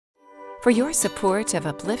For your support of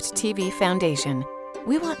Upliftv Foundation,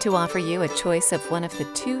 we want to offer you a choice of one of the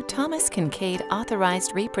 2 Thomas Kinkade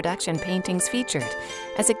authorized reproduction paintings featured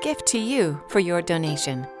as a gift to you for your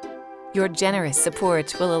donation. Your generous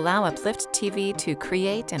support will allow Upliftv to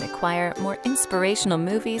create and acquire more inspirational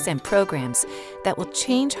movies and programs that will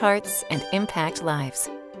change hearts and impact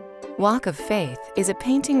lives. Walk of Faith is a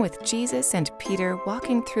painting with Jesus and Peter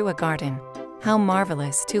walking through a garden. How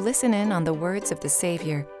marvelous to listen in on the words of the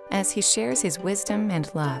Savior as he shares his wisdom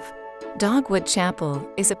and love. Dogwood Chapel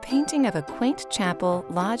is a painting of a quaint chapel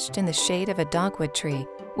lodged in the shade of a dogwood tree,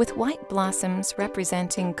 with white blossoms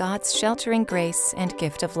representing God's sheltering grace and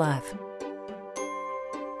gift of love.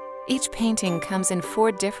 Each painting comes in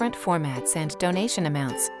 4 different formats and donation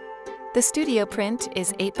amounts. The studio print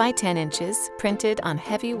is 8 by 10 inches, printed on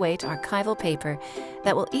heavyweight archival paper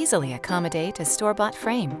that will easily accommodate a store-bought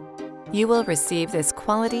frame. You will receive this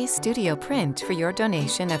quality studio print for your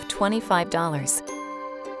donation of $25.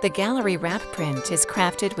 The gallery wrap print is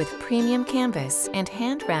crafted with premium canvas and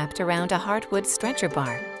hand-wrapped around a hardwood stretcher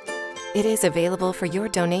bar. It is available for your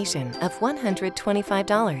donation of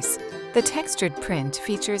 $125. The textured print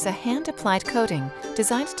features a hand-applied coating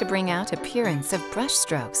designed to bring out appearance of brush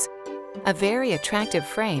strokes. A very attractive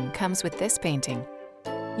frame comes with this painting.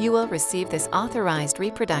 You will receive this authorized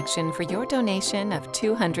reproduction for your donation of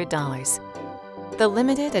 $200. The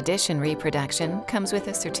limited edition reproduction comes with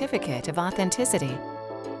a certificate of authenticity.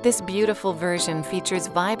 This beautiful version features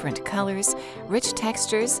vibrant colors, rich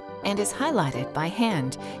textures, and is highlighted by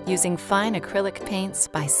hand using fine acrylic paints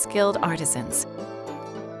by skilled artisans.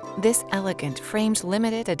 This elegant framed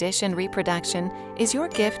limited edition reproduction is your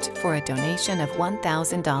gift for a donation of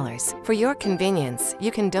 $1,000. For your convenience,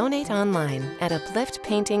 you can donate online at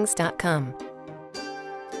upliftpaintings.com.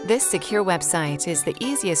 This secure website is the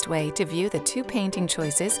easiest way to view the 2 painting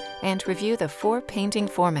choices and review the 4 painting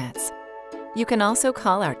formats. You can also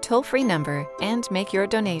call our toll-free number and make your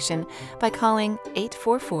donation by calling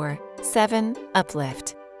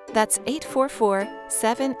 844-7-UPLIFT. That's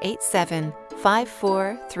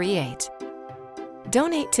 844-787-5438.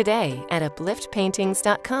 Donate today at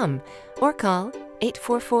upliftpaintings.com or call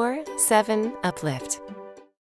 844-7-UPLIFT.